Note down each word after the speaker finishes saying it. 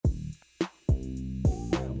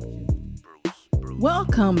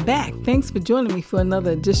Welcome back. Thanks for joining me for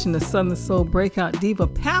another edition of Southern Soul Breakout Diva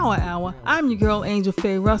Power Hour. I'm your girl, Angel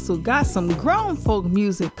Faye Russell. Got some grown folk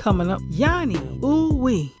music coming up. Yani, Ooh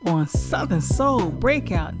Wee on Southern Soul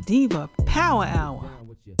Breakout Diva Power Hour.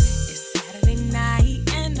 It's Saturday night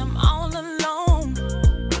and I'm all alone.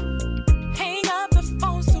 Hang up the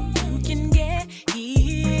phone so you can get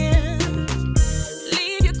here.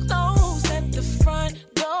 Leave your clothes at the front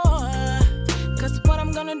door. 'Cause what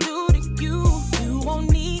I'm gonna do to you, you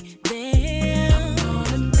won't need them. I'm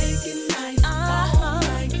gonna make it nice all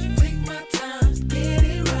night. Take my time, get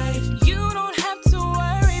it right. You don't have to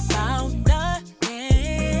worry about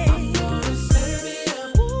nothing. I'm gonna serve it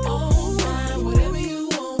up all night. Whatever you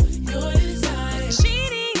want, your desire.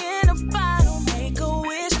 Genie in a bottle, make a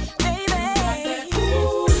wish, baby.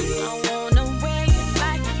 I wanna wear you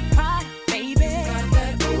like pride, baby.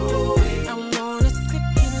 I wanna sip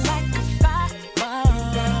you like a fire.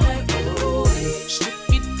 Strip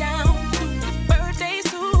you down to your birthday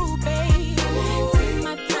suit, babe. Take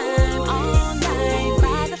my time all night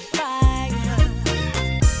by the fire.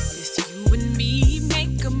 It's you and me,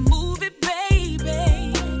 make a movie, baby.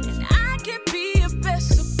 And I can be your best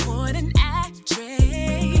supporting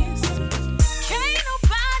actress. Can't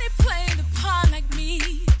nobody play the part like me.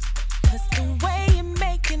 'Cause the way you're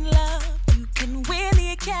making love, you can win the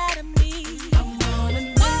Academy. I'm gonna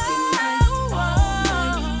make it nice all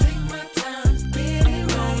night. Take my time, get it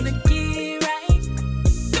right. Gonna get it right.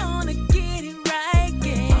 Gonna get it right.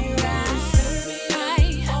 Get it right.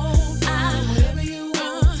 Right. Whatever you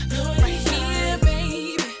want, right here,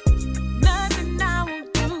 baby. Nothing I won't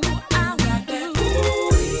do, I won't do.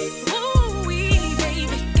 Ooh,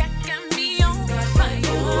 baby, got me on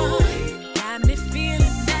fire. Got me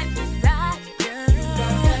feeling that desire.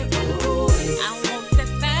 I want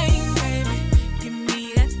that thing, baby. Give me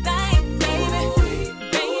that thing, baby.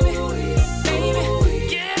 Baby,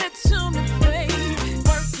 give it to me, baby.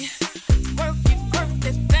 Work it, work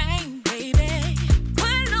that thing, baby.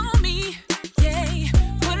 Put it on me, yeah.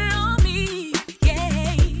 Put it on me,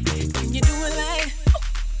 yeah. Can you do it like that?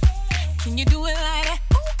 Can you do it like that?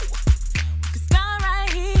 We can start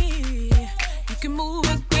right here. You can move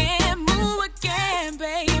again, baby. Move again,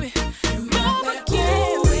 baby.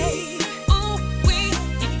 Ooh,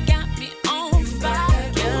 you got me on fire.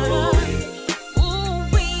 Ooh,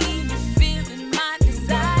 you feeling my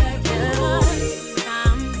desire.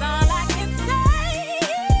 Times all I can say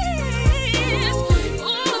is,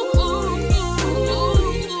 ooh.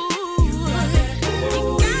 You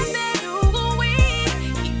got that ooh-wee.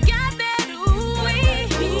 You got that ooh-wee.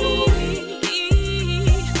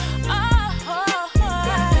 Oh,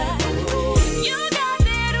 you got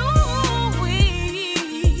that ooh-wee.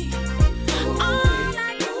 All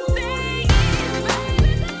I can say is,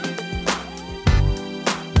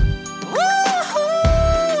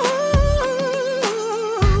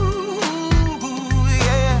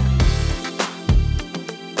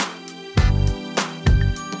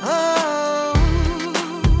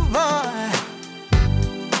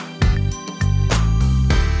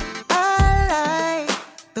 I like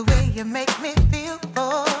the way you make me feel,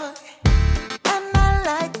 boy. And I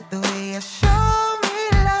like the way you show me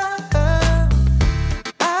love.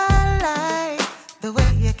 I like the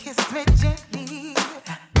way you kiss me gently.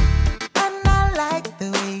 And I like the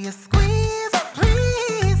way you squeeze and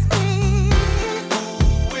please me.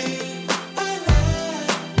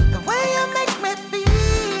 The way you make me feel.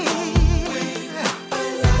 I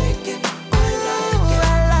like it. I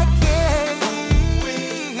like it.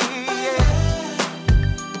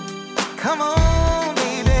 Come on,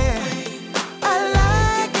 baby. I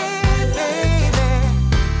like it, baby.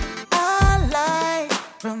 I like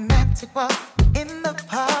romantic walks in the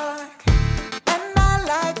park.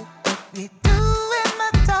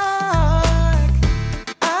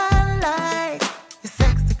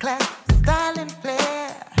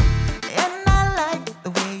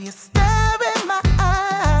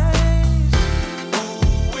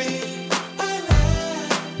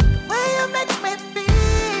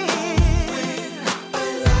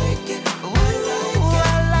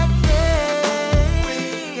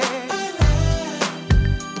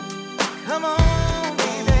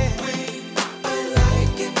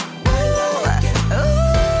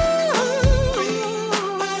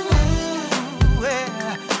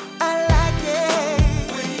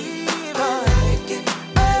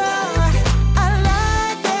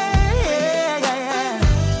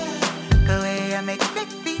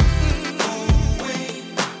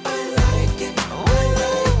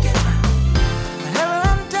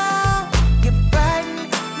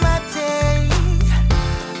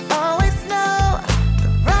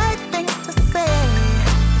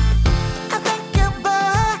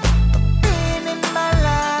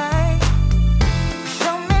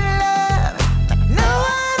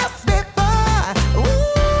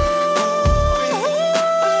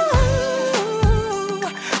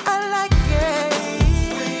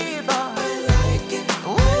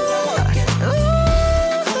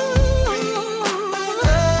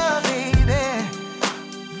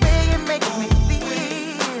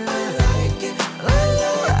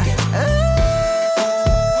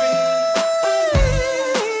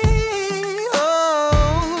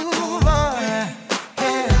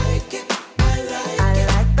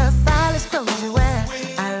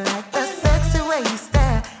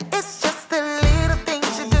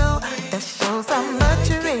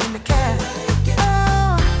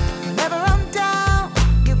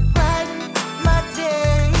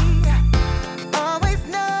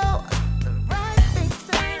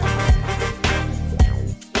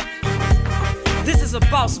 is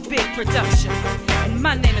a Boss Big production, and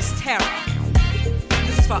my name is Tara.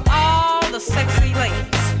 This is for all the sexy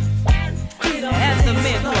ladies and the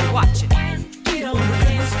men who are watching. Get on the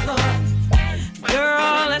dance floor.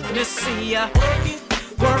 Girl, let me see ya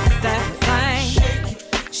work that thing.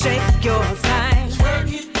 Shake your thing.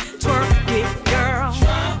 Twerk it, girl.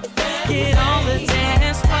 Get on the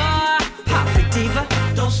dance floor. Pop it, diva.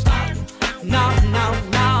 Don't stop. No, no,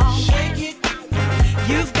 no. Shake it.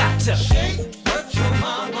 You've got to Shake what your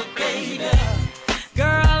mama gave you.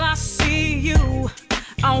 Girl, I see you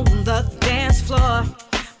on the dance floor,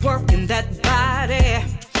 working that body,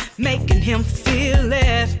 making him feel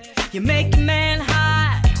it. You make a man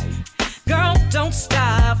hot. Girl, don't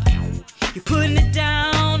stop. You're putting it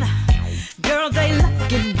down. Girl, they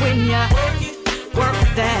like it when you work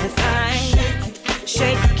that thing.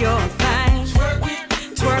 Shake your thing.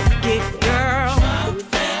 Twerk it, girl.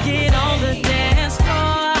 Get on the dance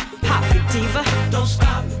floor. Pop it, diva. Don't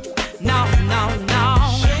stop. No, no, no.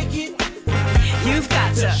 Shake it. You've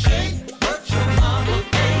got to. Shake what your mama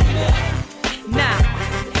gave you. Now,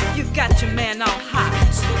 you've got your man all hot.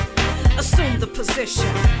 Assume the position.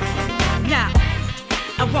 Now,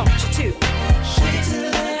 I want you to Shake it to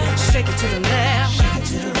the left. shake it to the left. Shake it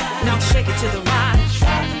to the right. Now shake it to the right.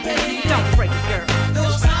 Stop it, baby. Don't break it, girl.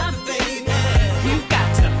 Don't stop it, baby. You got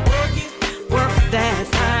to Work it. work that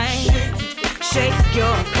thing. Shake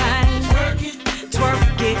your thing. Work it.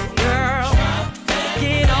 Twerk it, girl.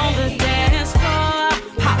 Get on the dance floor.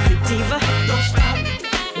 Pop it, diva. Don't stop.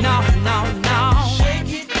 No, no, no.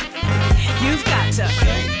 Shake it. You've got to.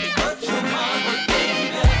 Shake what your mama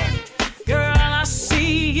gave you. Girl, I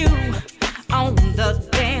see you on the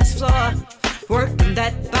dance floor, working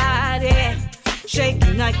that body,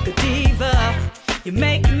 shaking like a diva. You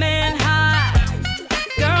make a man hot.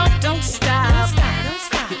 Girl, don't stop.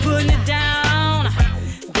 You're putting it down.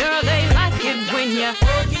 Girl, they like it when you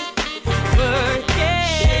work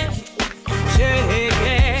it, shake it,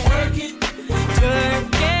 Work it.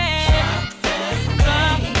 twerk it,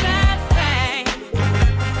 love that thing.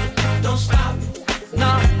 Don't stop.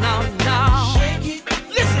 No, no, no. Shake it.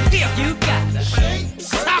 Listen here. You got to. Shake.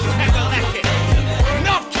 South Kakalaki,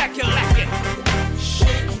 North Kakalaki,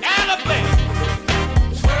 Shake. Alabama,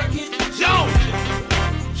 Work it. Georgia,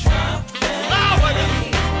 Drop. Florida,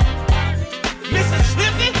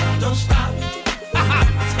 Mississippi, Don't stop.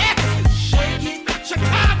 Texas, Shake it.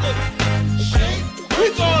 Chicago. Shake. We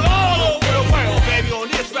going all over the world, baby, on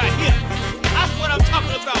this right here. That's what I'm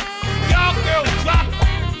talking about. Y'all girls drop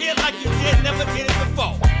it like you never did it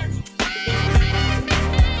before.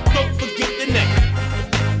 Don't forget the name.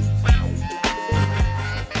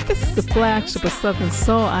 This is the flagship of Southern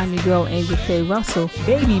Soul. I'm your girl, Angel Faye Russell.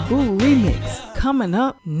 Baby Boo Remix coming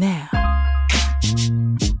up now.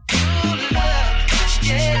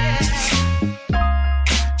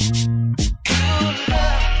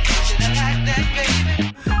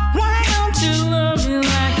 Why don't you love me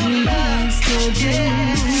like you used to do?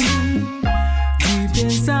 Deep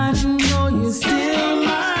inside you know you're still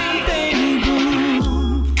my baby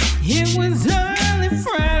boo. It was early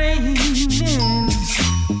Friday evening,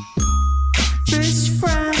 fish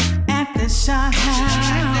fry at the shop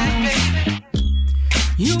house.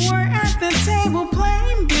 You were at the table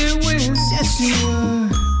playing beer with us, yes you were.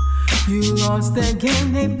 You lost that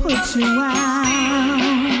game, they put you out.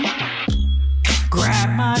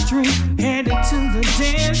 Grabbed my drink, headed to the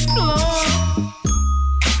dance floor.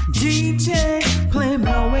 DJ, play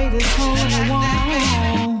my latest home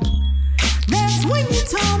wall. That's when you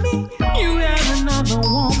told me you had another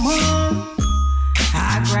woman.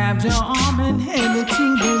 I grabbed your arm and headed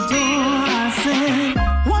to the door. I said,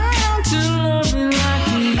 why don't you love me like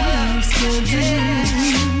you used to do?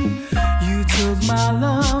 You took my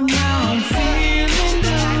love, now I'm feeling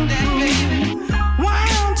blue. Why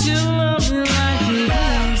don't you love me like you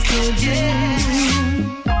used to do?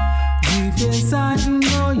 Deep inside you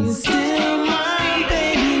know you're still my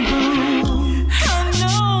baby boo.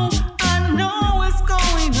 I know what's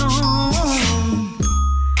going on.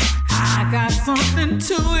 I got something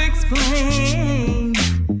to explain.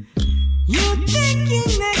 You think you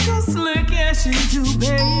make a slick as you do,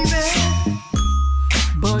 baby,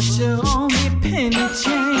 but you're only penny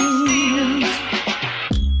change.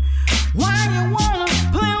 Why you wanna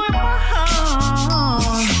play with my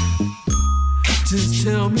heart? Just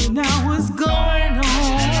tell me now what's going on.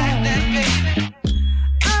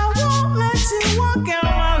 I won't let you walk out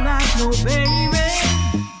my life, no baby.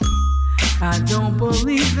 I don't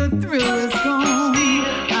believe the thrill is gone.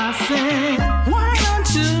 I said, why don't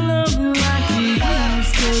you love me like you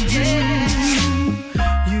used to do?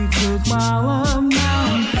 You took my love, now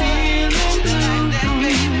I'm feeling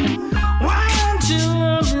blue. Why don't you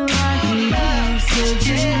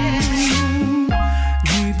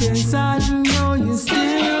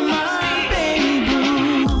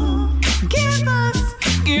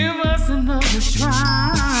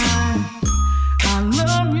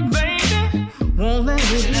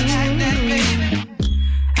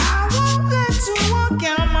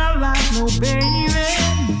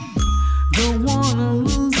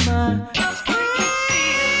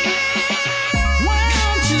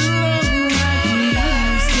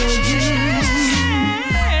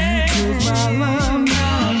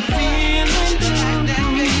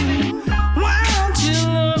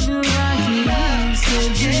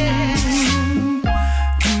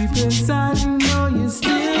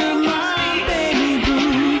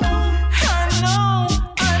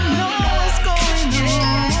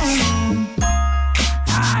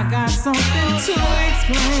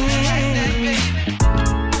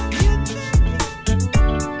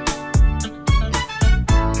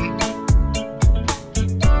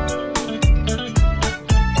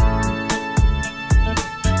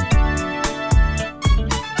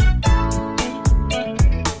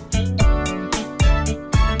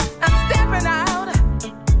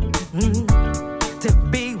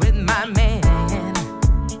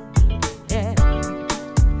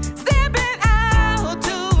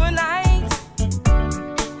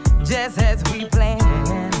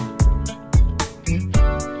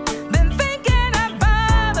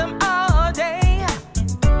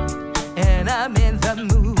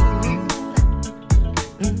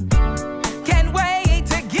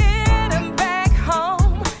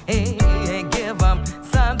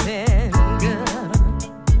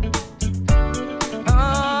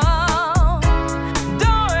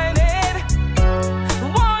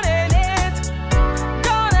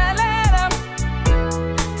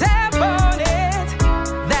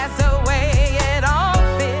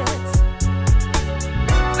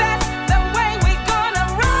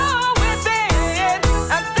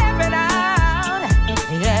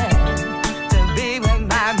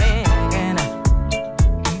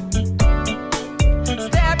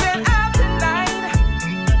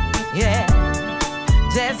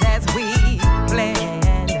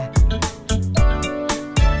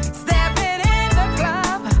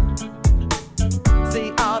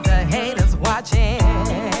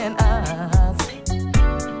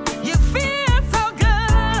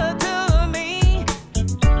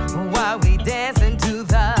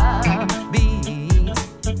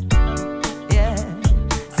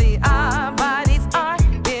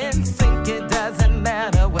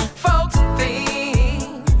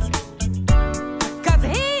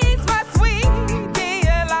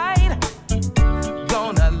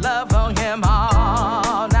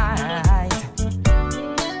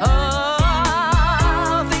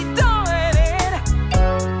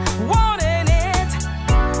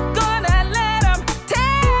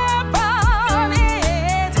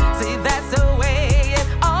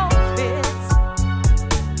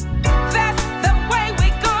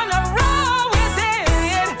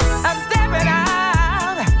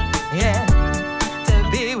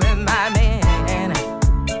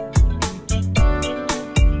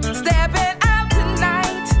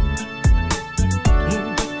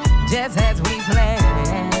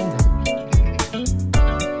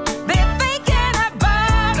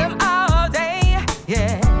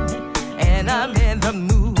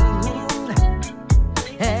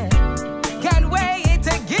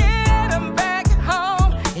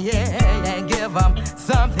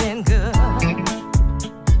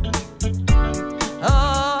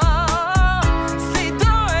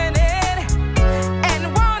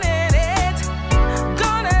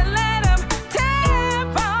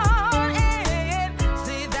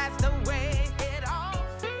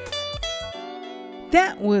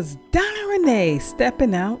That was Donna Renee,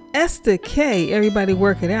 Stepping Out. Esther K, Everybody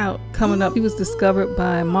Work It Out, coming up. He was discovered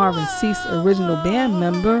by Marvin Cease, original band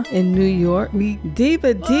member in New York.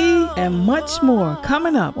 Diva D and much more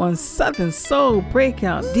coming up on Southern Soul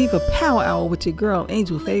Breakout Diva Power Hour with your girl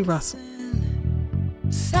Angel Faye Russell.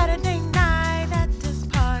 Saturday night at this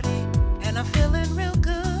party, and I'm feeling real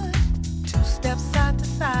good. 2 steps side to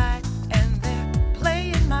side, and they're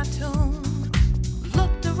playing my tune.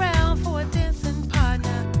 Looked around for a dancing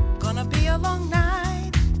partner, gonna be a long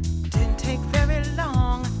night. Didn't take very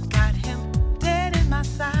long, got him dead in my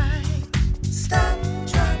side. Stop,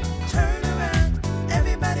 drop, turn around,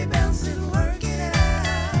 everybody bouncing, work it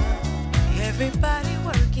out. Everybody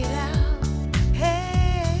work it out.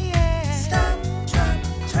 Hey, yeah. Stop, drop,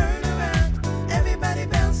 turn around, everybody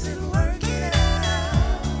bouncing, work it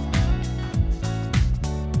out.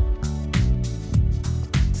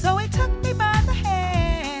 So he took me by the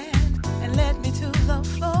hand and led me to the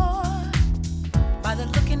floor. By the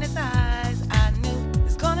look in his eyes, I knew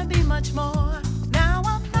it's gonna be much more. Now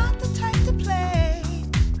I'm not the type to play,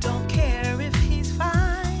 don't care if he's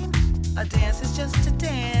fine. A dance is just a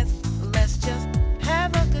dance, let's just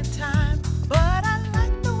have a good time. But I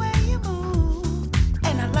like the way you move,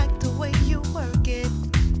 and I like the way you work it.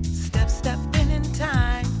 Step, stepping in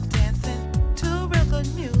time, dancing to real good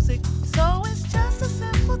music. So it's just a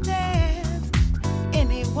simple dance,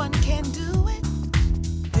 anyone can do it.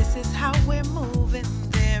 This is how we're moving,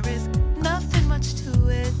 there is nothing much to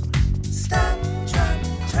it. Stop, drop,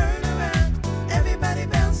 turn around, everybody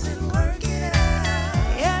bouncing, work it out.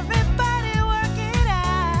 Everybody work it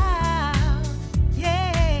out,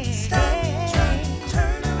 yeah. Stop, drop,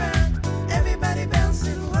 turn around, everybody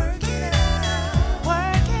bouncing, work it out.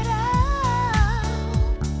 Work it out.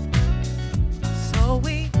 So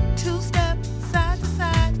we 2-step side to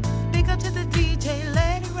side, big up to the DJ,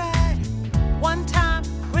 let it ride. One time,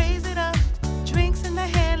 raise it up, drinks in the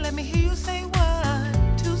hand, let me hear you say what.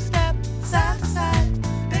 2-step side to side,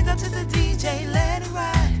 big up to the DJ, let it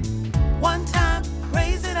ride. One time,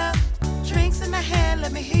 raise it up, drinks in the hand,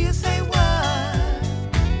 let me hear you say what.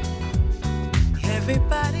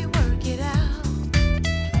 Everybody work it out.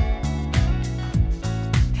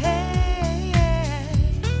 Hey, yeah.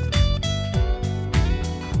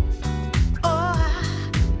 Oh,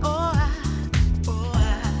 oh, oh,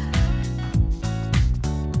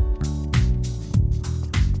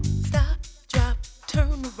 Stop, drop,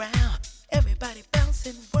 turn around, everybody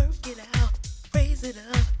bouncing, work it out. Raise it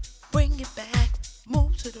up, bring it back,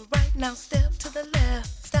 move to the right, now step to the left.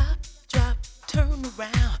 Stop, drop, turn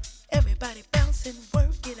around, everybody bouncing,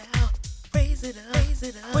 work it out. Raise it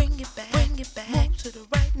up, bring it back, move to the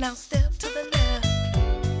right, now step to the left.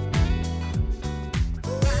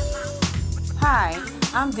 Hi,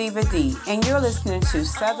 I'm Diva D, and you're listening to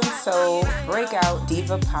Southern Soul Breakout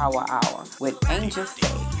Diva Power Hour with Angel Faye.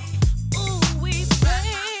 Ooh-wee,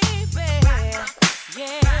 baby,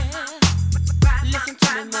 yeah. Listen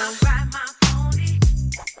to me now.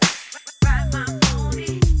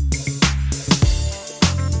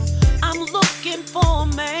 I'm looking for a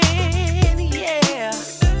man, yeah.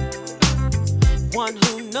 One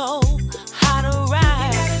who knows how to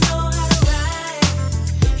ride.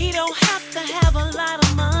 He don't have to have a lot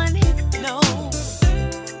of money, no,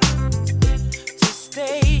 to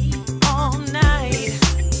stay all night.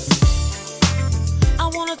 I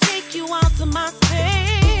wanna take you out to my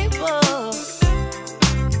stable,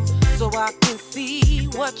 so I can see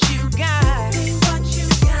what you got.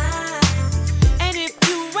 And if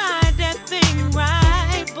you ride that thing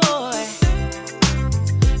right, boy,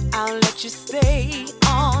 I'll let you stay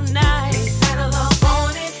all night. Settle up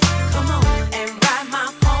on it, come on, and ride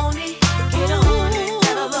my pony. Get on it,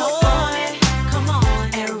 settle up on it, come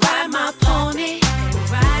on, and ride my pony. And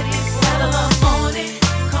ride it, settle up on it,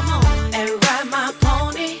 come on, and ride my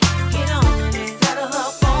pony. Get on it, settle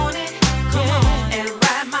up on it, come on, and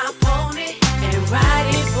ride my pony. And ride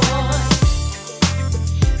it, boy.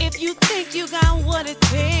 If you think you got what it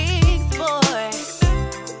takes, boy,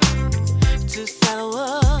 to settle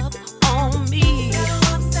up on me,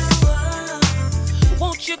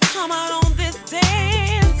 won't you come out on this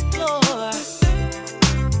dance floor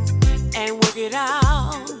and work it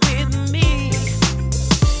out with me?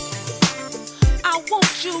 I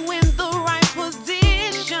want you in the right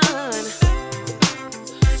position,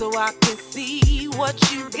 so I can see what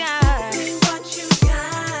you got.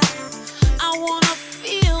 I wanna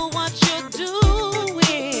feel what you're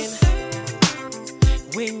doing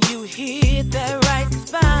when you hit that right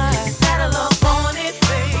spot. Settle up on it,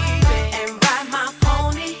 baby, and ride my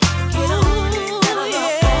pony. Get on it, settle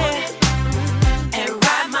up on it, and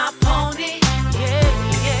ride my pony. Yeah,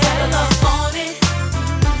 yeah. Settle up on it,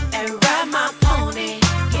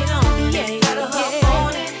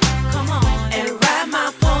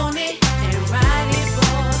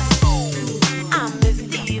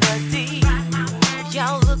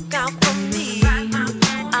 out for me.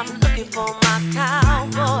 I'm looking for my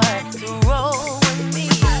cowboy to roll with me.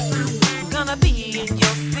 Gonna be in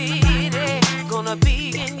your city, gonna be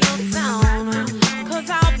in your town, 'cause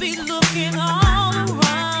I'll be looking all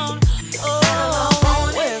around.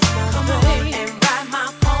 Oh, where's my come on and ride my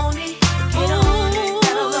pony. Get on and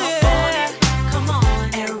settle up on it. Come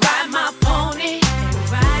on and ride my pony and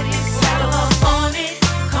ride it. Settle up on it.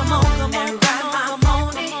 Come on and ride my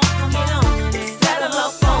pony. Get on and settle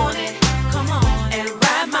up on it. Come on and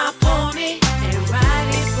ride my pony and ride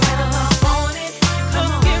it. Settle up on it. Come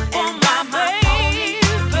on and ride my pony.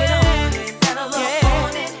 Get on and settle up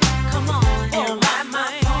on it. Come on and ride my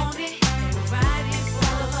pony and ride it.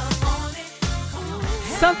 Settle up on it. Come on.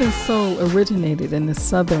 Southern soul originated in the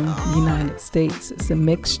southern United States. It's a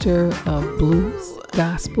mixture of blues,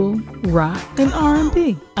 gospel, rock, and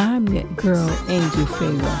R&B. I'm your girl, Angel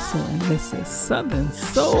Faye Russell, and this is Southern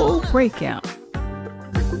Soul Breakout.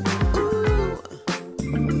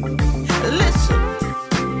 Listen,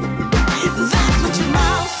 that's what your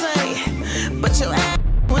mouth say, but your ass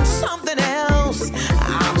doing something else.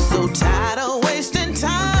 I'm so tired of wasting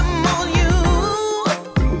time on you.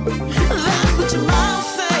 That's what your mouth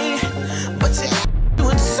say, but your ass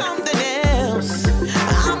doing something else.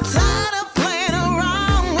 I'm tired of playing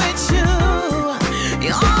around with you.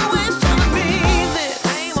 You're always telling me this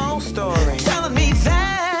same old story, telling me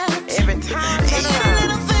that every time. Any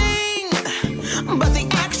little thing, but the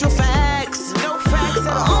actual facts, no facts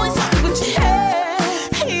at all. Always talking with your head,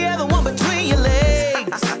 you're the one between your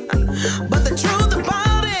legs. But the truth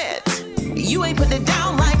about it, you ain't putting it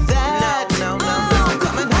down like that. No. Oh,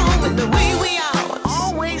 coming home in the wee hours,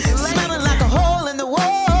 always smelling like a hole in the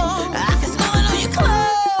wall. I can smell it on your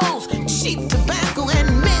clothes, cheap tobacco and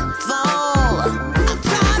menthol. I'm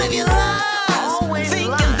tired of your lies,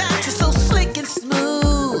 thinking that you're so slick and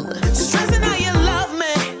smooth, stressing how you love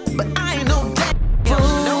me, but I ain't no damn fool.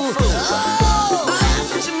 Oh, that's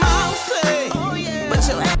what your mouth say, but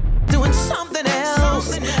your ass doing something else.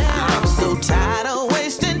 I'm so tired of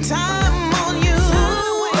wasting time on you.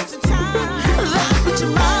 That's what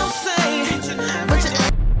your mouth say, but your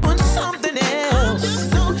ass doing something else.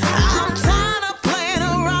 I'm tired of playing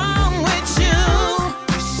around with you.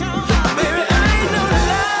 Baby, I ain't no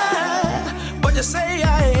lie, but you say I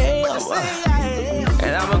am.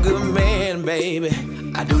 And I'm a good man, baby.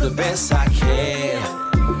 I do the best I can.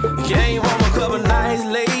 Came home a couple nights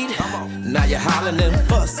late. Now you're hollering and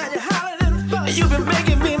fussing. You've been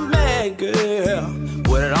making me mad, girl,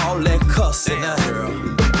 with all that cussing. I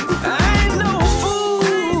ain't no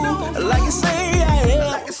fool, like you say I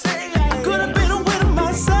am. I could have been with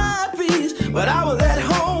my side piece, but I was at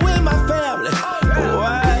home with my family.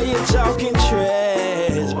 Why you talking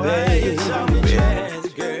trash, baby?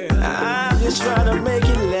 I'm just trying to make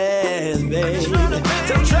it last, baby.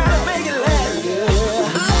 So I'm trying to make it last, girl.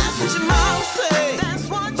 That's what your mouth say,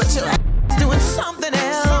 but your ass doing something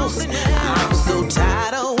else. I'm so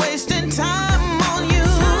tired of wasting time on you.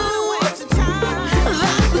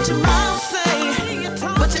 That's what your mouth say,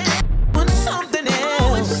 but your ass doing something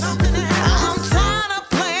else. I'm tired of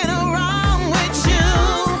playing around with you.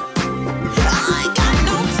 I ain't got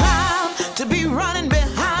no time to be running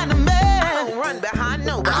behind a man. I don't run behind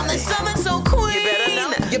nobody. I'm the Southern Soul Queen.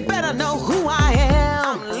 You better know who I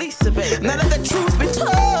am. I'm Lisa, baby. Now let the truth be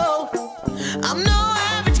told, I'm no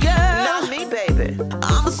average girl. Not me, baby.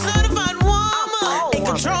 I'm a certified woman in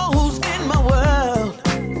control who's in my world.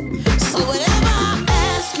 So whatever I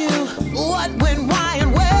ask you, what, when, why,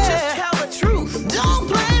 and where, just tell the truth. Don't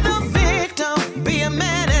play the victim. Be a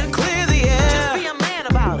man and clear the air. Just be a man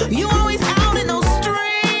about it. You always out in those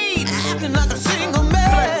streets, acting like a single man.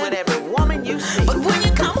 Flirt with every woman you see. But when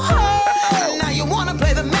you come home, now you wanna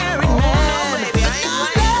play the married man. No, baby, I ain't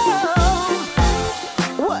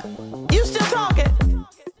playing. What? You still talking?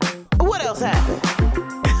 What else happened?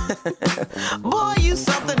 Boy, you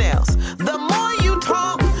something else. The more you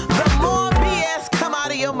talk, the more BS come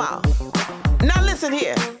out of your mouth. Now listen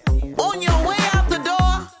here. On your way out the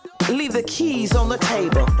door, leave the keys on the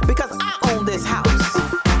table, because I own this house.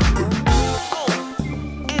 Oh,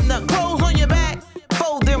 and the clothes on your back,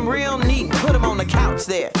 fold them real neat and put them on the couch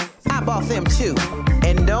there. I bought them too.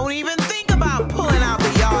 And don't even think about pulling out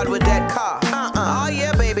the yard with that car. Oh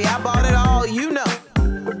yeah, baby, I bought it all, you know.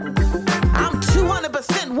 I'm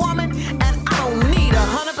 200% woman, and I don't need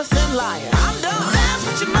 100% liar. I'm done. That's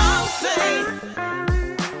what your mouth say.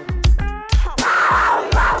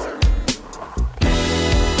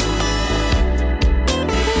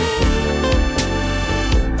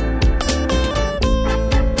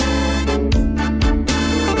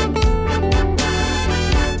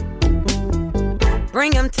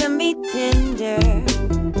 Bring 'em to me tender.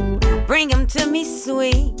 Bring them to me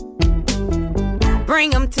sweet.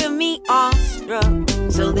 Bring them to me awestruck,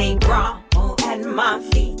 so they grovel at my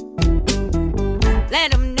feet.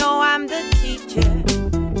 Let them know I'm the teacher.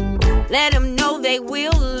 Let them know they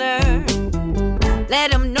will learn.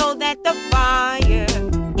 Let them know that the fire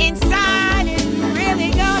inside is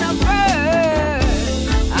really gonna burn.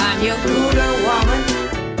 I'm your cooler woman.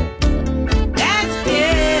 That's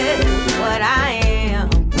just what I am.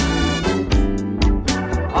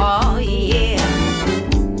 Oh yeah.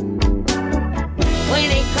 When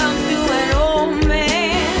it comes to an old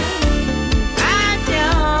man, I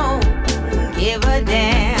don't give a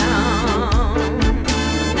damn.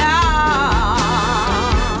 No.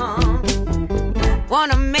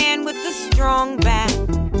 Want a man with a strong back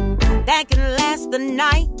that can last the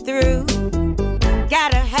night through.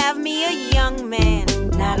 Gotta have me a young man,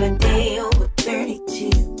 not a day over 32.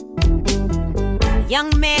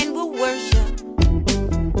 Young man will worship,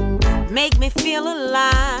 make me feel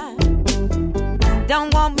alive.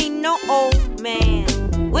 Don't want me no old man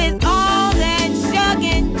with all that shuck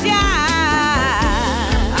and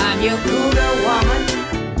jive. I'm your cooler woman.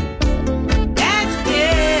 That's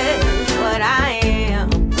just what I am.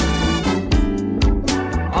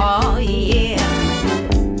 Oh yeah.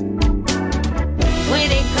 When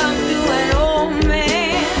it comes to an old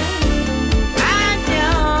man, I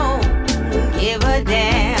don't give a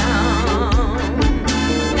damn.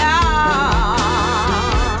 No.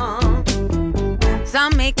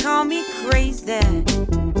 Some may call me crazy.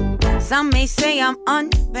 Some may say I'm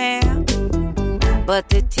unfair. But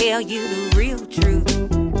to tell you the real truth,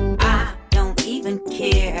 I don't even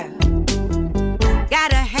care.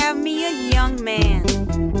 Gotta have me a young man,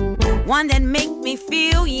 one that make me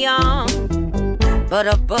feel young. But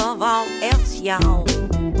above all else, y'all,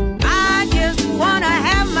 I just wanna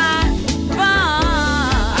have my fun.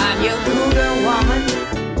 I'm your cooler woman.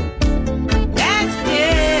 That's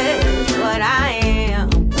just what I am.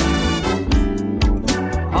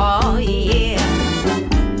 Oh yeah.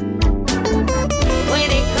 When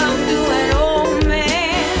it comes to an old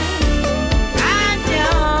man, I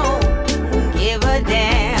don't give a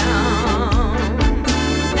damn.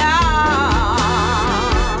 No.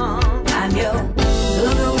 I'm your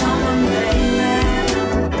cooler woman, baby.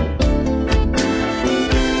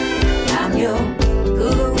 I'm your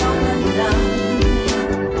cooler woman, love.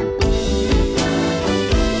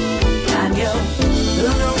 I'm your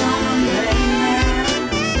cooler woman, baby.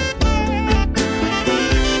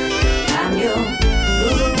 I'm your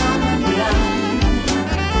cooler woman, love.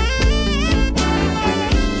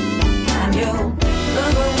 I'm your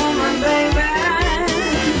cooler woman, baby.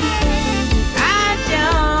 I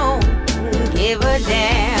don't give a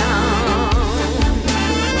damn.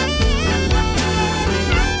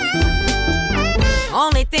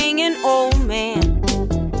 Only thing an old man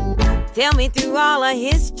tell me through all of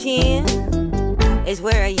his chin is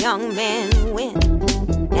where a young man went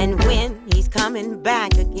and when he's coming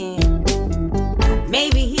back again.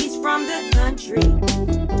 Maybe he's from the country,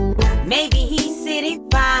 maybe he's city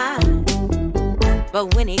fine,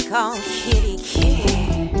 but when he calls kitty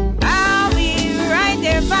kitty, I'll be right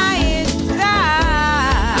there by his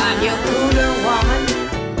side. I'm your cooler woman.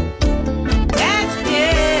 That's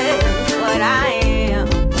just what I am.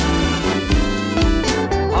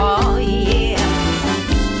 Oh yeah.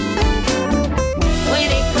 When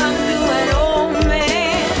it comes to an old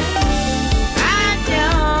man, I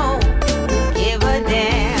don't give a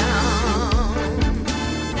damn.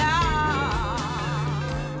 No.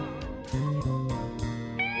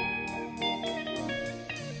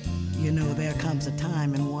 You know, there comes a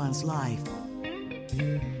time in one's life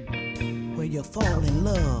where you fall in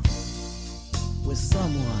love with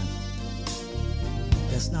someone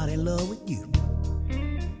that's not in love with you.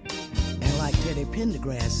 And like Teddy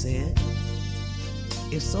Pendergrass said,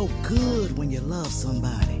 it's so good when you love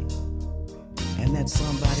somebody and that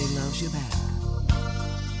somebody loves you back.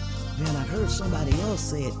 Then I heard somebody else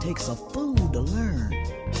say it takes a fool to learn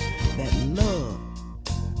that love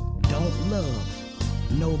don't love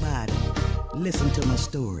nobody. Listen to my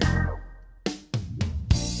story.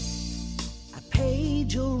 I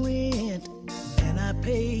paid your rent and I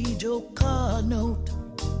paid your car note.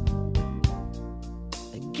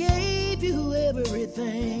 I gave you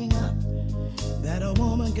everything that a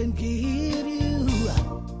woman can give you.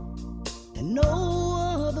 And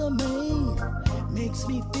no other man makes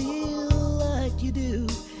me feel like you do.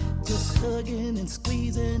 Just hugging and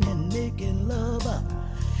squeezing and making love.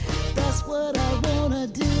 That's what I wanna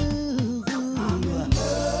do. I'm in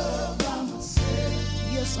love, I'm a sick.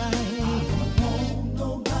 Yes, I am. I don't want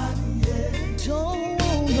nobody else. Don't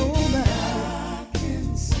want nobody.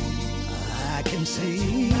 I can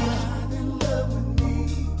see.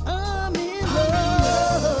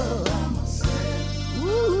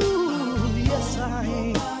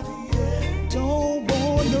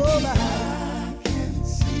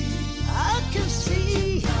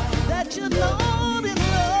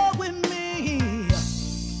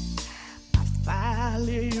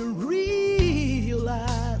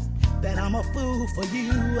 do for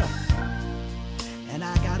you. And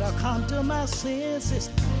I gotta come to my senses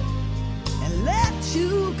and let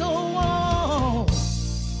you go on.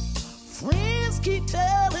 Friends keep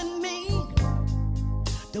telling me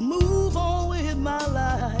to move on with my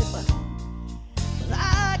life, but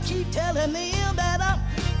I keep telling them that I'm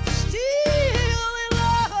still in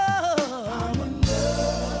love. I'm in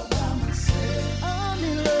love by myself. I'm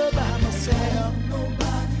in love by myself.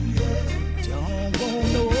 Nobody else. Don't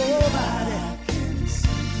want nobody.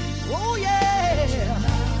 Oh yeah.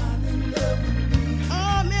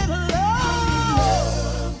 I'm in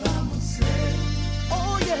love by myself.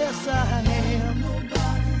 Oh yes I am.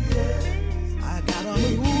 I gotta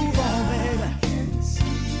move on, baby.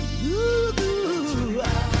 Ooh,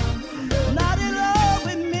 not in love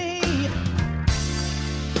with me.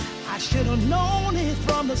 I should have known it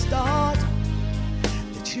from the start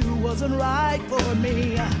that you wasn't right for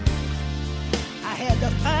me. I had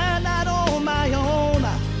to find out on my own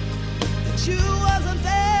that you wasn't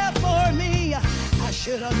there for me. I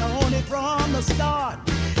should have known it from the start.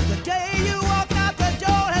 The day you walked out the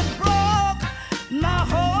door and broke my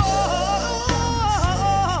heart.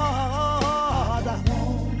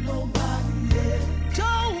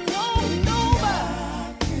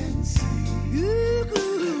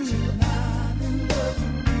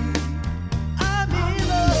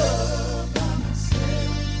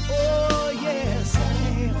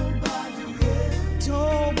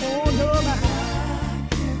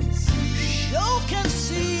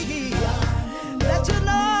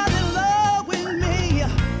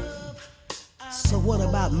 What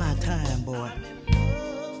about my time, boy?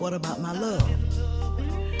 What about my love?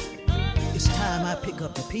 It's time I pick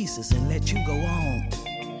up the pieces and let you go on.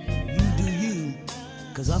 You do you,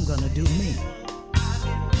 'cause I'm gonna do me.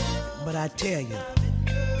 But I tell you,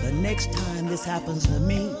 the next time this happens to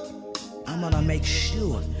me, I'm gonna make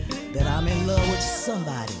sure that I'm in love with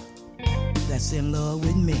somebody that's in love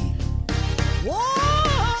with me. Whoa!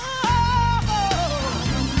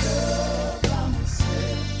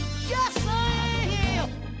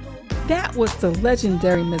 That was the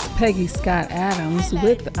legendary Miss Peggy Scott Adams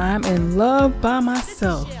with I'm in Love by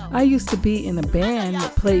Myself. I used to be in a band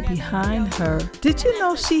that played behind her. Did you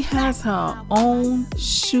know she has her own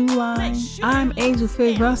shoe line? I'm Angel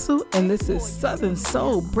Faye Russell, and this is Southern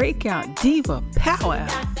Soul Breakout Diva Power Hour.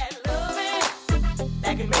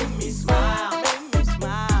 That can make me smile, make me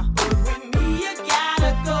smile. But with me, you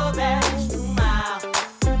gotta go that extra mile.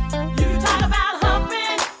 You talk about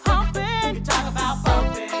humping, humping. You talk about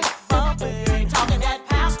bumping, bumping. You ain't talking that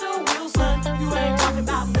Pastor Wilson. You ain't talking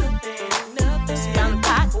about nothing, nothing. See, I'm the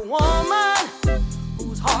type of woman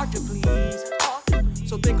who's hard to please.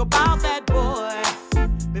 So think about that boy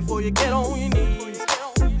before you get on your knees.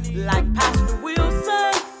 Like Pastor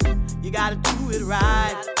Wilson, you gotta do it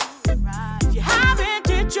right. If you have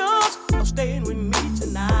intentions of staying with me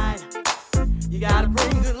tonight, you gotta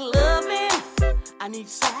bring good loving. I need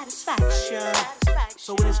satisfaction.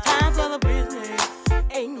 So when it's time for the business,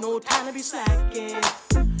 ain't no time to be slacking.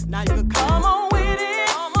 Now you can come on with it,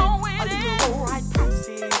 or you can go right past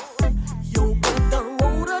it. You'll put the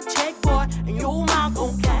road a check, boy, and your mouth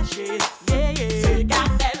gon' cash it. Yeah, yeah. So you got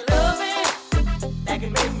that loving that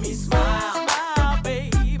can make me smile. Smile,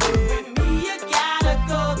 baby. With me, you gotta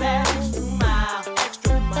go that extra mile,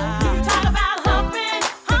 extra mile. You talk about humping,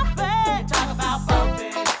 humping. Talk about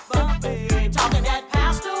bumping, bumping. You ain't talking that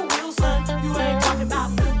Pastor Wilson. You ain't talking about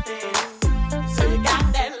nothing. So you got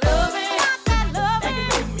that loving that can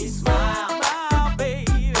make me smile. Smile,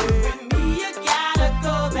 baby. With me, you gotta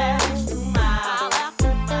go that extra mile,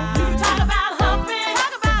 extra mile. You talk about humping,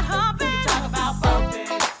 talk about humping. You talk about bumping,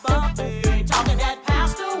 bumping. You ain't talking that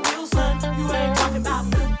Pastor Wilson. You ain't talking about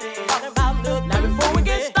nothing, talking about nothing. Now before we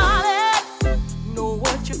get started, know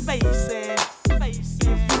what you're facing.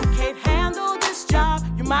 If you can't handle this job,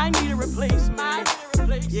 you might need a replacement.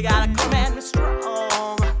 You gotta come at me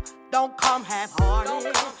strong. Don't come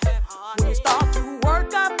half-hearted. When you start to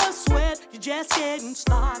work up a sweat, you're just getting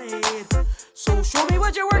started. So show me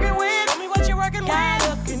what you're working with. Show me what you're working gotta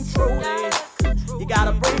with. Control it. You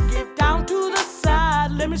gotta break it down to the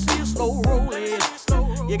side. Let me see you slow roll it.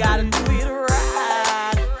 You gotta do it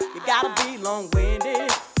right. You gotta be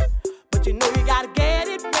long-winded. But you know you gotta get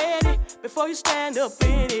it ready before you stand up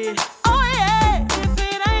in it. Oh yeah, if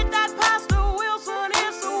it ain't that Pastor Wilson,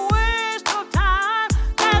 it's a waste of time.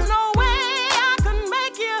 There's no way I can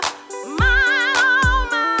make you mine, oh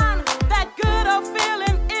mine. That good of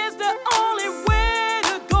feeling is the only way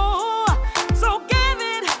to go. So give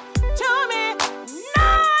it to me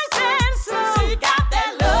nice and slow. So you got that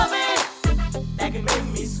loving that can make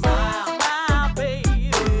me smile. Smile,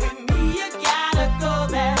 baby. With me, you gotta go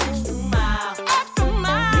that extra mile.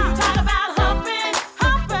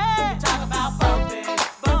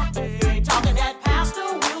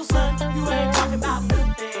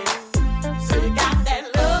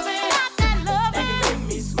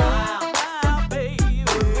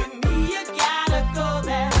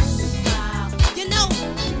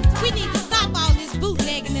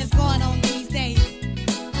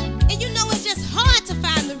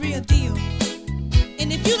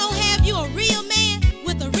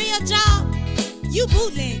 you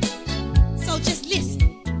bootleg. So just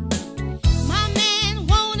listen. My man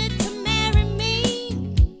wanted to marry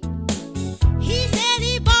me. He said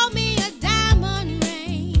he bought me a diamond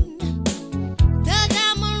ring. The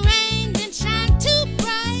diamond ring didn't shine too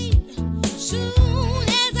bright. Soon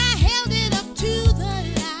as I held it up to the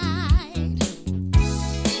light.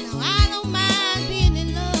 Now I don't mind being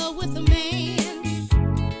in love with a man,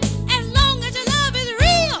 as long as your love is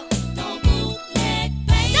real. Don't bootleg,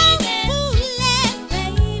 baby. Don't bootleg,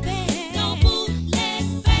 baby. Don't bootleg,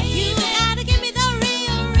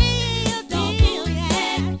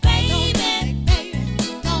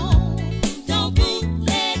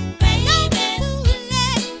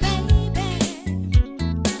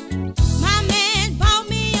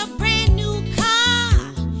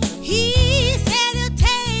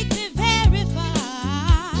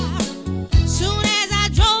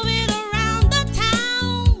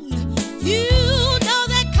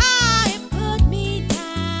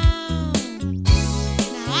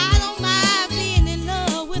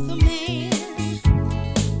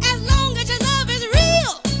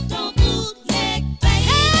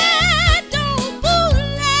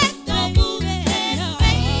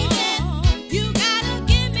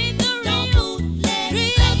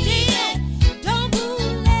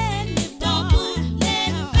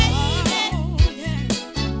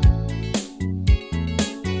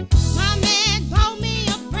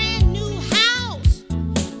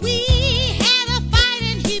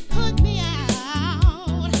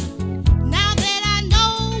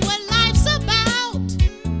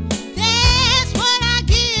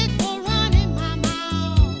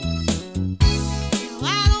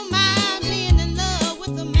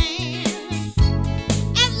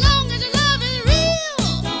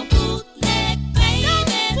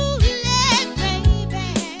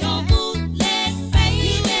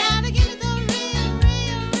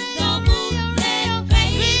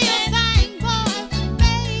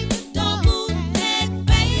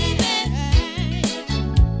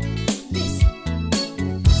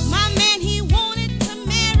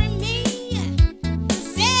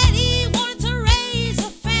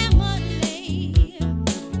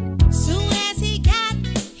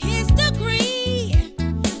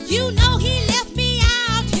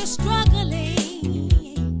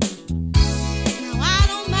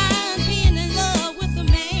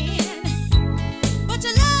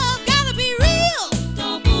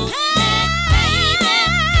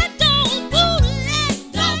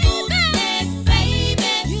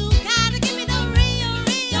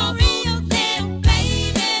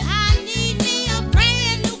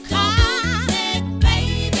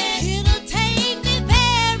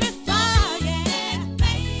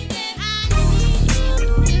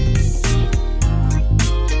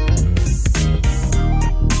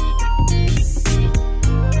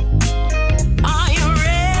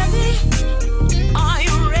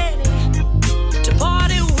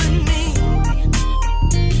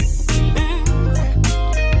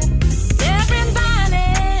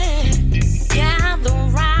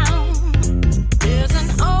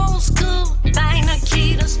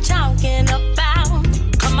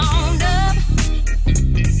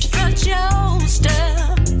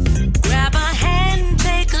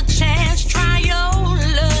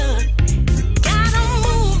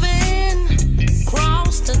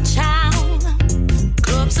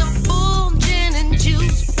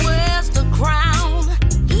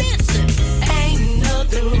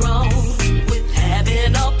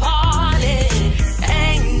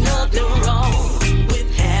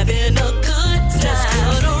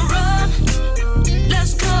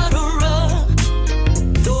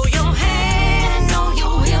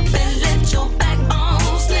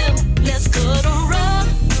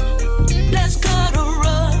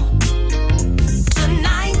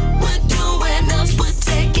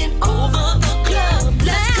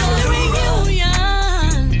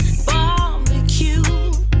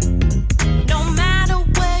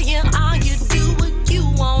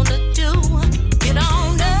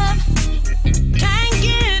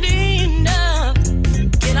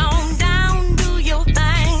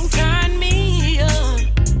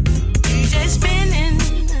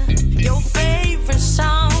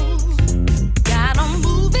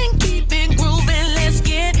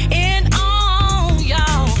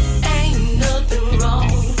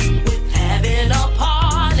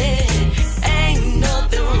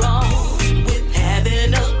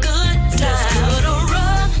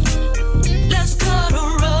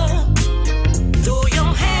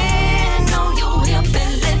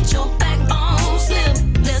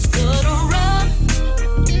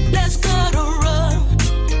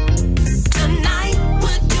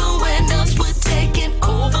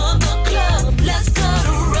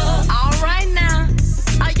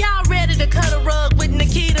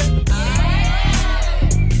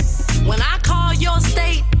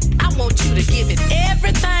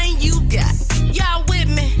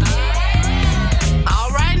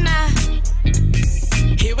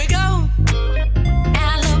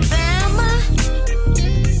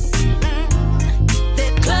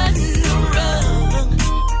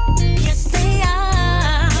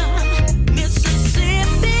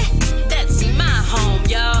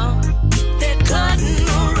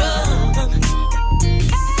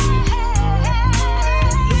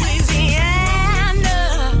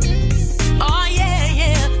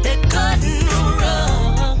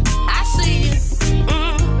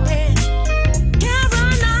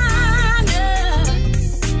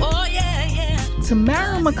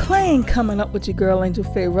 Thing coming up with your girl Angel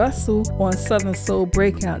Faye Russell on Southern Soul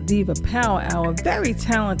Breakout Diva Power Hour. Very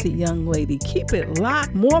talented young lady. Keep it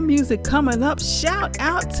locked. More music coming up. Shout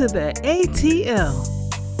out to the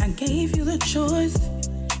ATL. I gave you the choice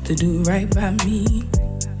to do right by me.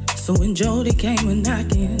 So when Jody came a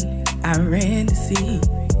knocking, I ran to see.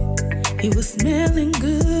 He was smelling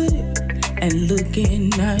good and looking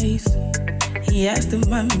nice. He asked if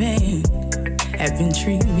my man had been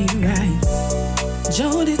treating me right.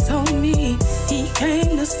 Jody told me he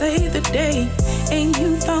came to save the day, and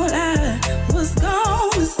you thought I was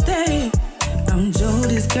gonna stay. I'm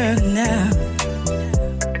Jody's girl now.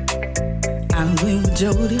 I went with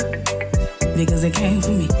Jody because it came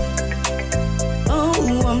for me.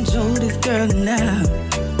 Oh, I'm Jody's girl now.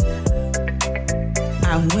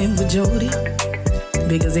 I went with Jody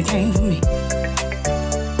because it came for me.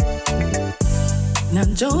 Now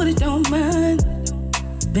Jody don't mind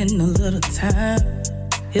spend a little time.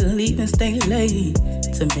 He'll even stay late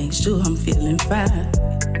to make sure I'm feeling fine.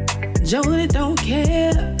 Jody don't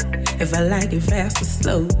care if I like it fast or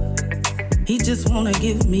slow. He just wanna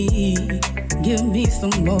give me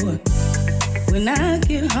some more. When I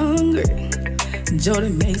get hungry, Jody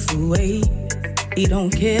makes a way. He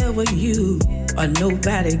don't care what you or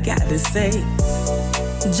nobody got to say.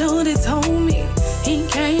 Jody told me he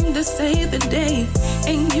came to save the day,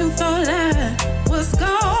 and you thought I was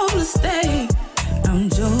gonna stay. I'm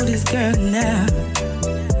Jody's girl now.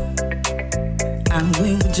 I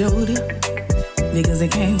went with Jody because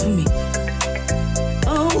it came for me.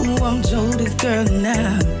 Oh, I'm Jody's girl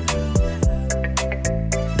now.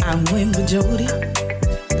 I went with Jody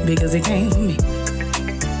because it came for me.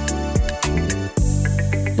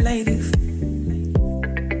 Ladies,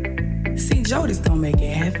 see, Jody's gonna make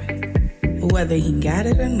it happen, whether he got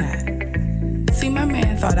it or not. See, my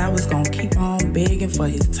man thought I was gonna keep on begging for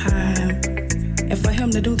his time and for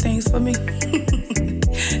him to do things for me.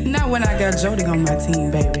 Not when I got Jody on my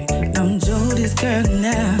team, baby. I'm Jody's girl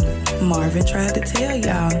now. Marvin tried to tell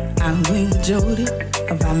y'all I went with Jody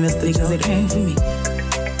about Mr. because it came for me.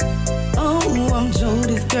 Oh, I'm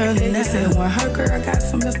Jody's girl now. They said when her girl got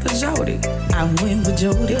some Mr. Jody, I went with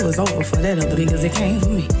Jody. It was over for that other because it came for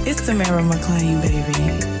me. It's Tamara McLean,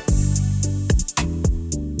 baby.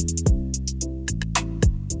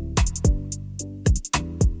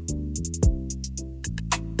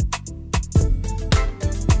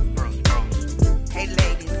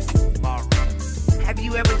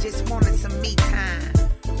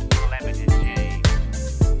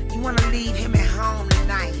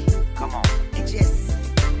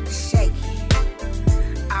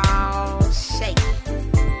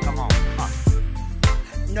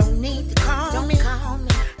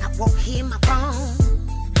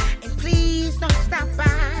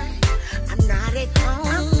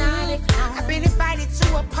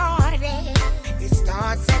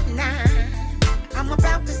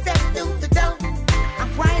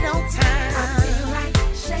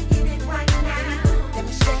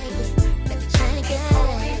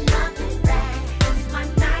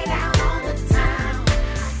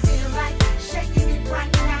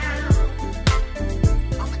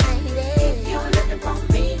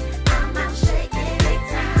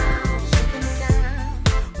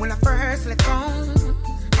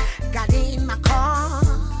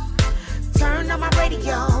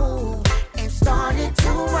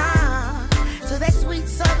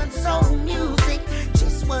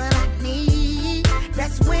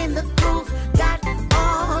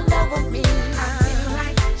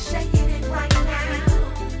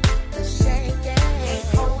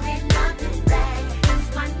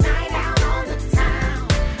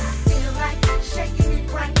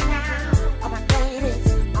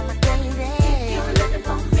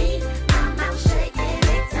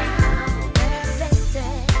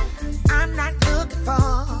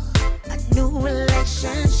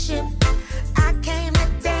 I came to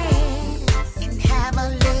dance and have a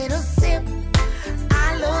little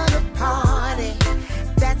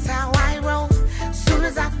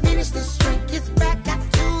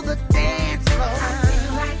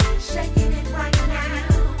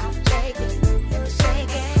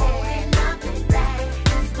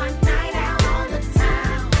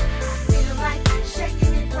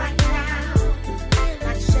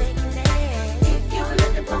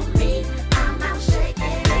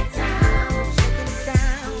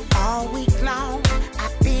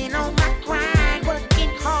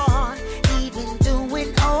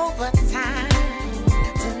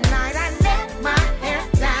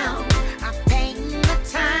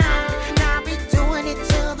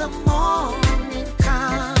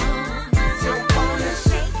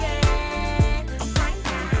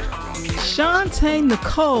Shante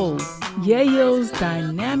Nicole, Yayo's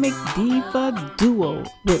dynamic diva duo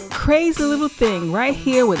with Crazy Little Thing right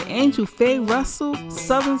here with Angel Faye Russell,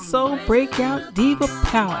 Southern Soul Breakout Diva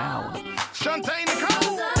Power Hour. Shante Nicole.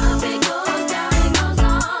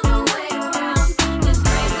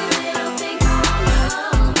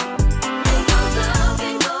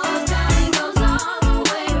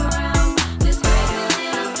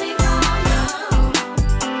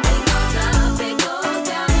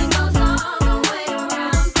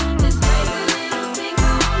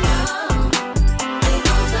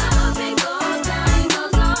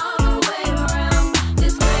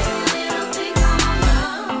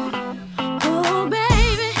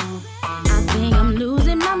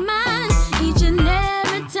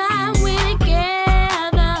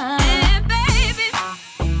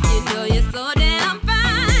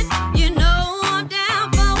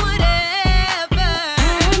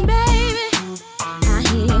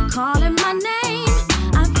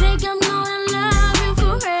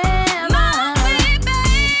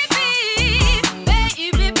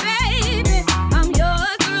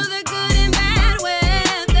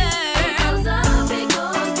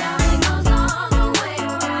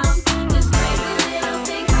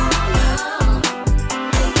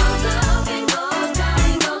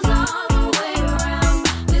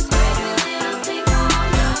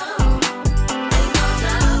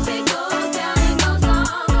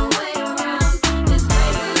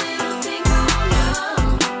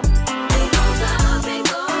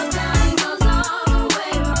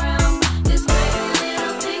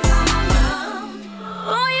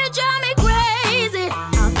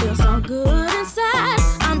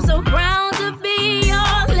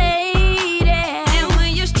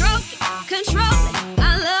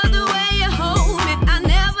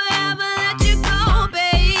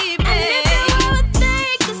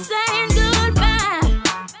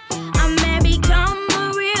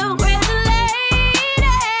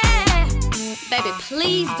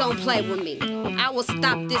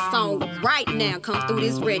 Come through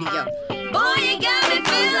this radio. Boy, you got me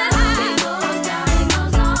feeling high.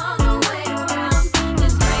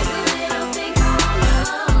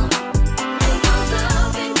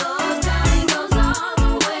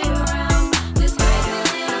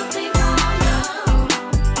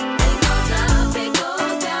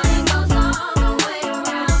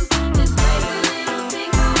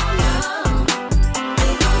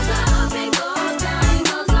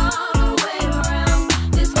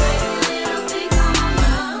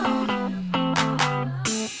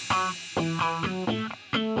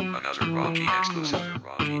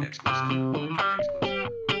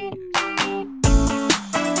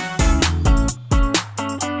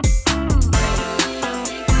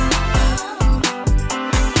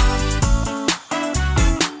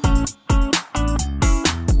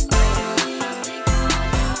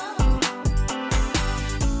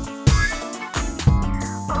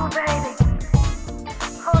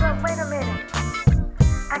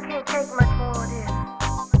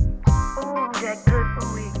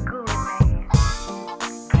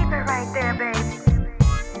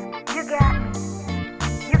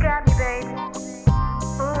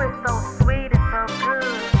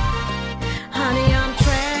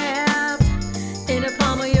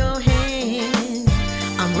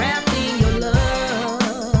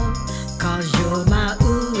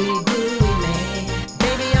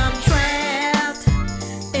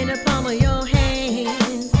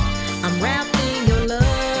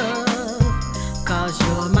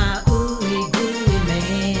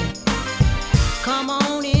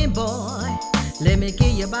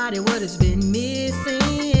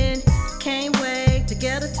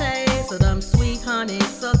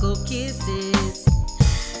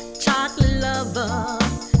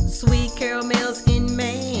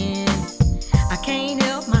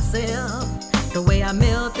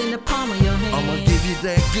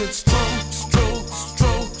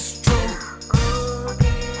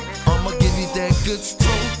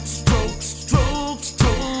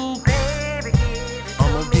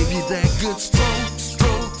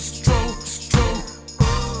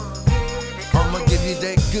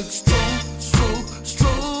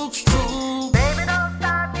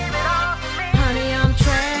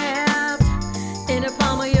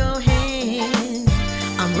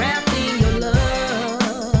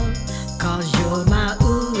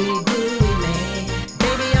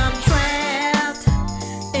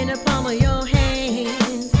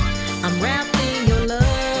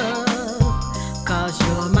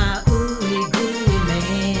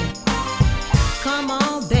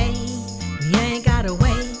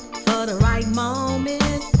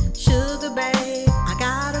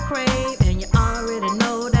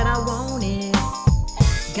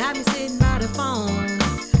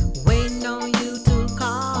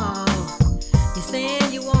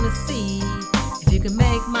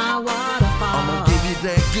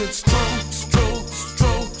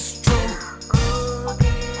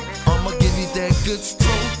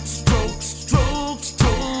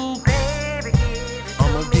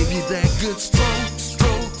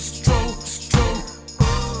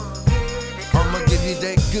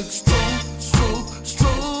 good stroke, stroke,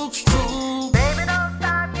 stroke, stroke. Baby, don't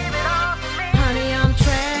stop, give it all to me. Honey, I'm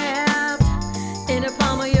trapped in the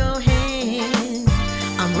palm of your hands.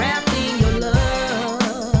 I'm wrapped in your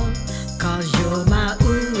love, 'cause you're my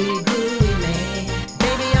ooey gooey man.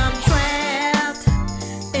 Baby, I'm trapped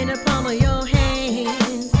in the palm of your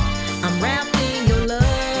hands. I'm wrapped in your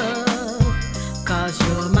love, 'cause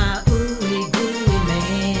you're my ooey gooey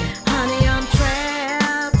man. Honey, I'm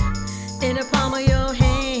trapped in the palm of your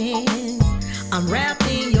hands. I'm wrapped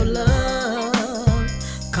in your love,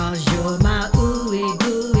 'cause you're my ooey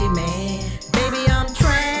gooey man. Baby, I'm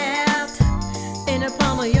trapped in the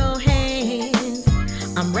palm of your hands.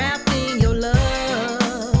 I'm wrapped in your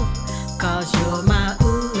love, 'cause you're my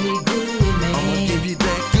ooey gooey man. I'ma give you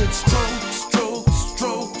that good stroke, stroke,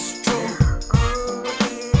 stroke, stroke.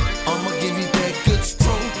 I'ma give you that good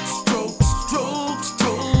stroke, stroke, stroke,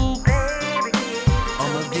 stroke.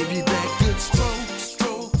 I'ma give you that good stroke,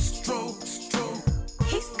 stroke, stroke, stroke.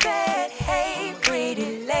 He said, hey, pretty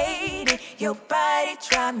lady, your body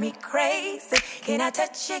drive me crazy. Can I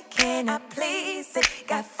touch it? Can I please it?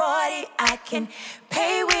 Got 40 I can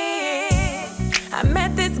pay with. I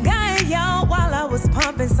met this guy, y'all, while I was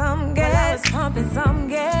pumping some gas.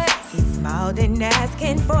 He smiled and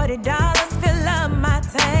asking $40, fill up my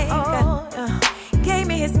tank. Gave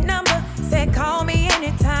me his number, said call me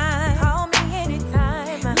anytime.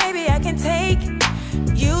 Maybe I can take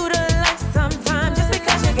you to lunch sometime. Just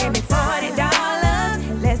because you gave me $40,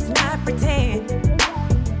 let's not pretend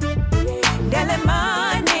that the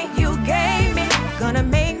money you gave me gonna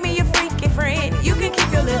make me your freaky friend. You can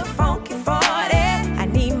keep your little funky 40. I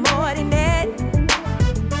need more than that.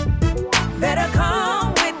 Better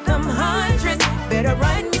come with them hundreds. Better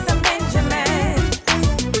run me some Benjamin.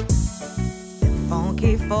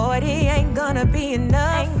 Funky 40 ain't gonna be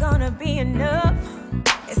enough.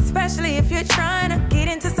 Especially if you're trying to get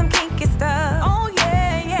into some kinky stuff. Oh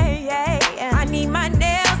yeah. I need my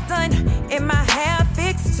nails done and my hair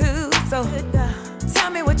fixed too. So tell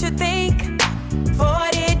me what you think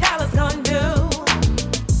 $40 gonna do.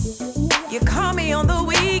 You call me on the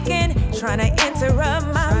weekend, trying to interrupt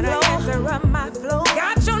my flow.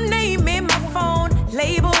 Got your name in my phone,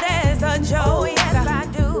 labeled as a joke. Yes, I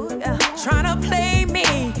do. Trying to play me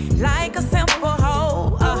like a simple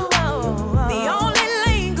hoe. The only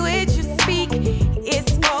language you speak is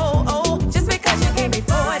oh. Just because you gave me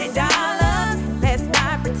 $40, let's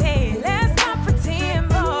not pretend,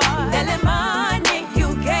 boy. That the money you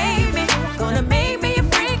gave me gonna make me a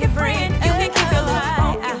freaky friend. You can keep your little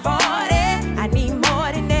funky 40. I need more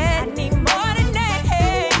than that.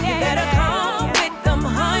 You better come with them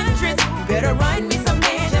hundreds. You better run me some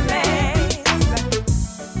Benjamin.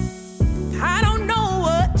 I don't know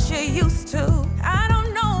what you're used to. I don't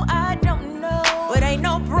know. But ain't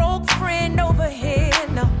no broke friend over here,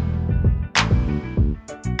 no.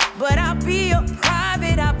 But I'll be a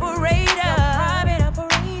private operator.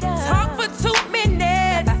 Talk for 2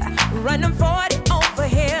 minutes. Run them 40 over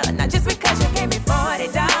here. Now just because you gave me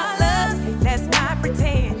 $40, let's not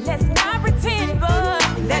pretend, boy.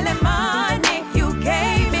 That the money you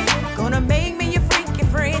gave me gonna make me your freaky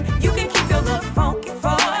friend. You can keep your little funky 40.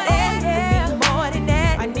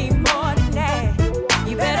 I need more than that.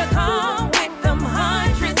 You better come with them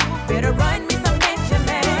hundreds. Better run me some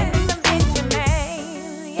Benjamin.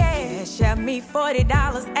 Yeah, share me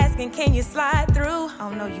 $40, asking can you slide through?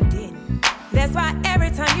 Oh no, you didn't. That's why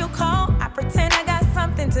every time you call, I pretend I got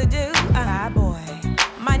something to do. Boy,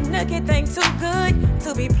 my nookie think too good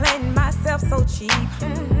to be playing myself so cheap.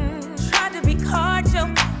 Tried to be cordial,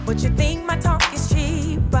 but you think my talk is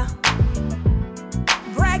cheap.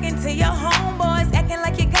 Bragging to your homeboys, acting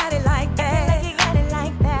like you got it like that. You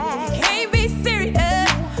can't be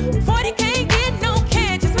serious. 40 can't get no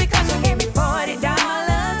can just because you gave me $40.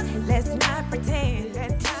 Let's not pretend.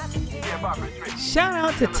 Shout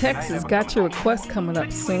out to Texas. Got your request coming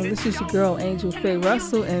up soon. This is your girl, Angel Faye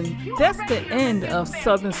Russell, and that's the end of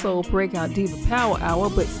Southern Soul Breakout Diva Power Hour,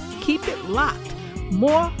 but keep it locked.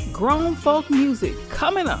 More grown folk music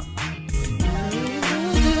coming up.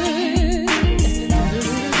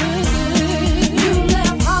 You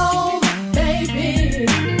left home, baby,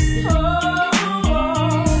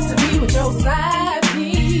 to be with your side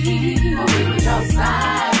piece. You left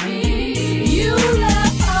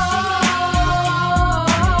home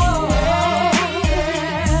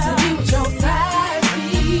to be with your side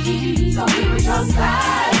piece.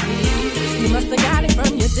 You must have got it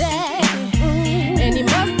from your dad, and he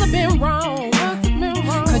must have been wrong.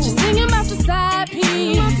 'Cause you're singing about your side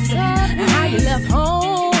piece and how you left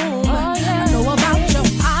home. I know about your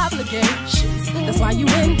obligations. That's why you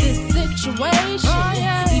in this situation.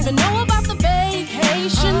 Even know about the vacation.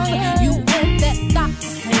 medications. You heard that doctor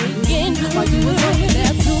saying while you was over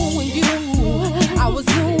there doing you, I was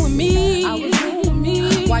doing me.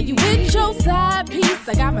 While you with your side piece,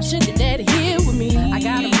 I got my sugar daddy here with me. I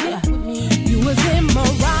got him here with me. You was in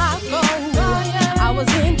Morocco, I was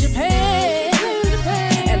in Japan,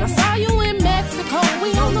 and I saw you in Mexico.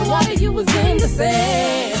 We on the water, you was in the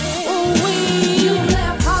sand. You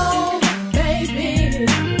left home, baby,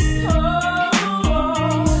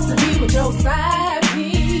 to be with your side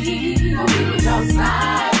piece, to be with your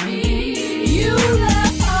side piece. You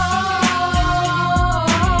left home,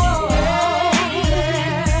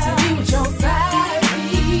 to be with your side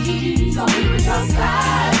piece, to be with your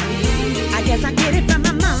side piece. I guess I get it from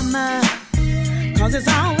my mama, 'cause it's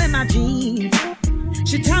all in my genes.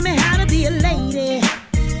 She taught me how to be a lady.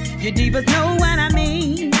 You divas know what I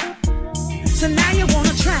mean. So now you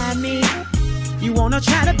wanna try me. You wanna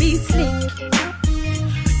try to be slick.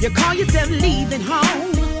 You call yourself leaving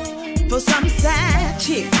home for some side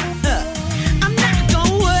chick. I'm not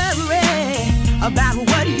gonna worry about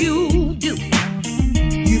what you do.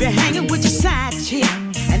 You been hanging with your side chick,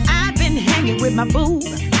 and I've been hanging with my boo.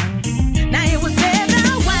 Now it was said that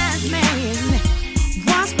a wise man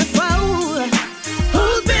once before,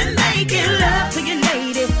 who's been making love to your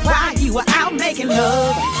lady while you were out making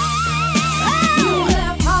love. You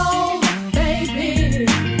left home, baby,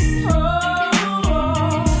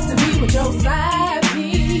 to be with your side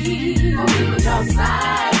piece, to be with your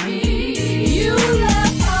side piece. You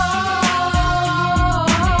left home,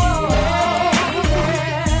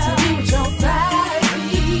 to be with your side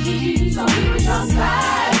piece, to be with your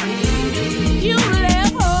side piece. You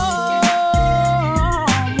left home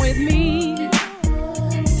with me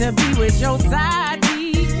to be with your side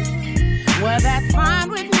piece. Well, that's fine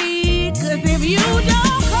with me, 'cause if you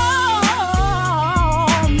don't call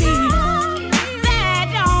me, that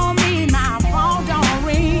don't mean my phone don't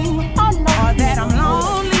ring, or that I'm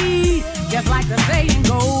lonely. Just like the saying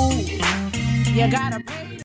goes, you gotta pay